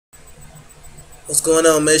What's going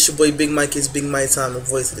on, man? It's your boy Big Mike. It's Big Mike time, the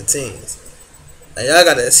voice of the teens. Now, y'all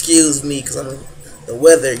gotta excuse me because the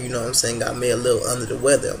weather, you know what I'm saying, got me a little under the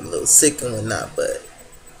weather. I'm a little sick and whatnot, but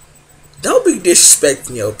don't be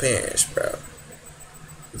disrespecting your parents, bro.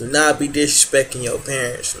 Do not be disrespecting your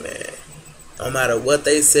parents, man. No matter what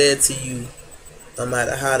they said to you, no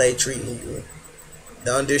matter how they treating you,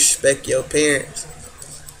 don't disrespect your parents.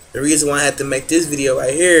 The reason why I had to make this video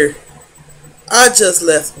right here, I just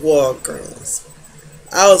left Walgreens.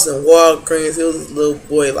 I was in Walgreens. It was a little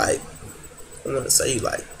boy, like, I want to say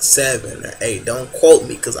like 7 or 8. Don't quote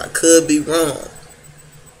me because I could be wrong.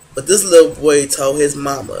 But this little boy told his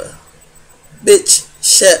mama, "Bitch,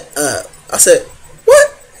 shut up." I said,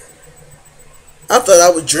 "What?" I thought I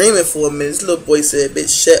was dreaming for a minute. This little boy said,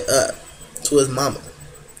 "Bitch, shut up," to his mama.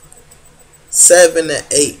 7 or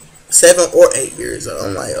 8 years old.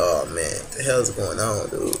 I'm like, oh man, what the hell is going on,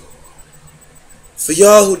 dude? For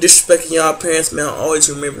y'all who disrespecting y'all parents, man, always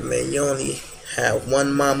remember, man, you only have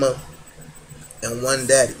one mama and one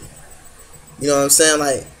daddy. You know what I'm saying?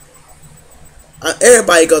 Like,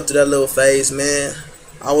 everybody go through that little phase, man.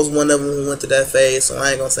 I was one of them who went through that phase, so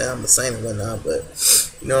I ain't gonna say I'm the same and whatnot, but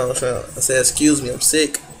you know what I'm saying? I said, excuse me, I'm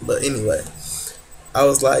sick. But anyway, I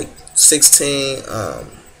was like 16.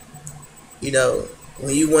 You know,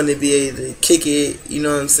 when you want to be able to kick it, you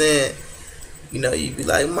know what I'm saying? You know, you be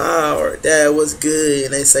like, "Ma or Dad, what's good?"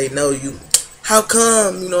 And they say no. You, how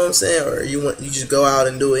come? You know what I'm saying? Or you just go out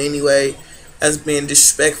and do it anyway. That's being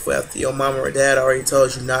disrespectful after your mama or dad already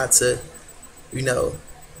told you not to, you know,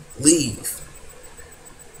 leave.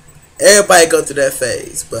 Everybody go through that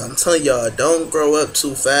phase, but I'm telling y'all, don't grow up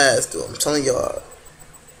too fast, dude. I'm telling y'all,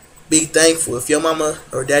 be thankful. If your mama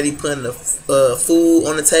or daddy putting the food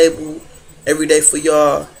on the table every day for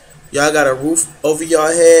y'all, y'all got a roof over y'all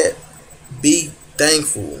head, be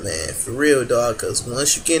thankful, man, for real, dog. Because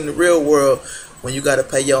once you get in the real world, when you gotta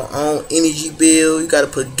pay your own energy bill, you gotta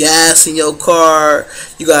put gas in your car,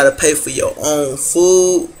 you gotta pay for your own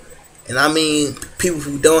food, and I mean people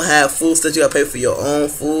who don't have food stuff, you gotta pay for your own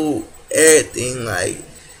food, everything. Like,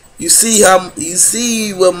 you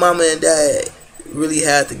see what mama and dad really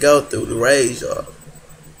had to go through to raise y'all.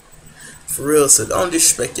 For real, so don't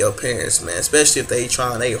disrespect your parents, man. Especially if they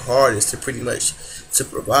trying their hardest to pretty much to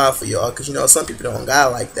provide for y'all. Because, you know, some people don't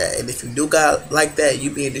got like that. And if you do got like that, you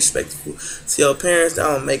being disrespectful to your parents, that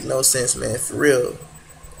don't make no sense, man. For real.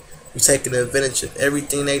 You taking advantage of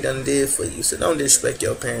everything they done did for you. So don't disrespect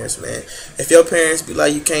your parents, man. If your parents be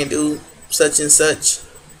like, you can't do such and such,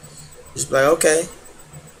 just be like, okay.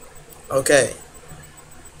 Okay.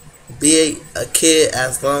 Be a kid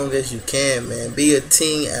as long as you can, man. Be a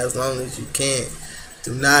teen as long as you can.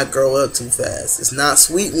 Do not grow up too fast. It's not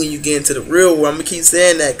sweet when you get into the real world. I'm gonna keep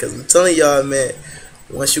saying that because I'm telling y'all, man.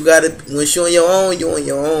 Once you're on your own, you're on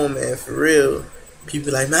your own, man. For real.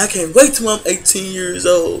 People like, man, I can't wait till I'm 18 years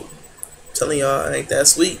old. I'm telling y'all, it ain't that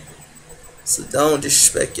sweet. So don't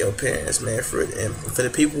disrespect your parents, man. For the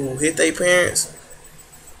people who hit their parents,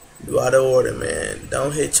 you out of order, man.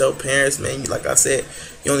 Don't hit your parents, man. Like I said,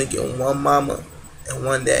 you only get one mama and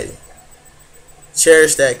one daddy.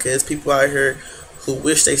 Cherish that, because people out here who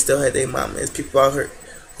wish they still had their mama. It's people out here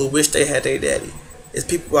who wish they had their daddy. It's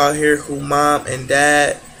people out here who mom and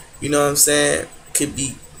dad, you know what I'm saying, could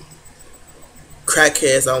be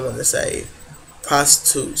crackheads, I want to say,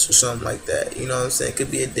 prostitutes or something like that. You know what I'm saying?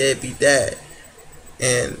 Could be a deadbeat dad.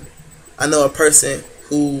 And I know a person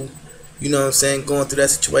who, you know what I'm saying, going through that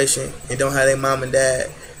situation and don't have their mom and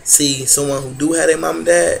dad, see someone who do have their mom and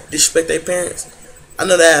dad disrespect their parents. I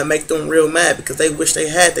know that make them real mad because they wish they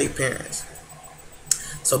had their parents.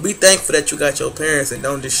 So be thankful that you got your parents and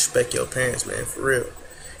don't disrespect your parents, man, for real.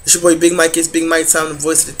 It's your boy Big Mike. It's Big Mike time, the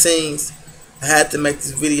voice of the teens. I had to make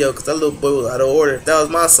this video because that little boy was out of order. If that was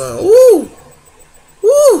my son, woo!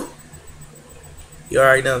 Woo! You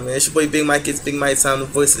already know, man. It's your boy Big Mike. It's Big Mike time, the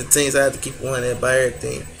voice of the teens. I had to keep one there by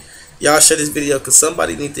everything. Y'all share this video because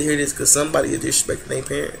somebody need to hear this, because somebody is disrespecting their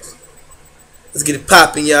parents. Let's get it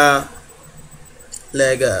popping, y'all.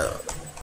 Leg out.